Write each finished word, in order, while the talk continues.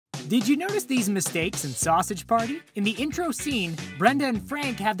Did you notice these mistakes in Sausage Party? In the intro scene, Brenda and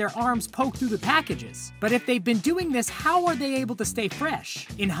Frank have their arms poked through the packages. But if they've been doing this, how are they able to stay fresh?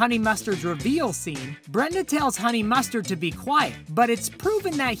 In Honey Mustard's reveal scene, Brenda tells Honey Mustard to be quiet, but it's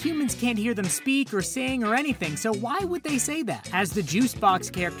proven that humans can't hear them speak or sing or anything, so why would they say that? As the juice box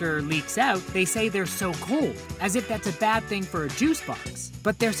character leaks out, they say they're so cold, as if that's a bad thing for a juice box.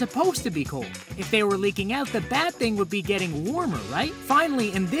 But they're supposed to be cold. If they were leaking out, the bad thing would be getting warmer, right?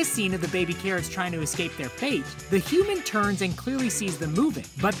 Finally, in this scene of the baby carrots trying to escape their fate, the human turns and clearly sees them moving.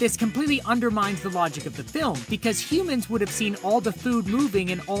 But this completely undermines the logic of the film, because humans would have seen all the food moving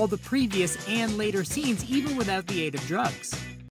in all the previous and later scenes even without the aid of drugs.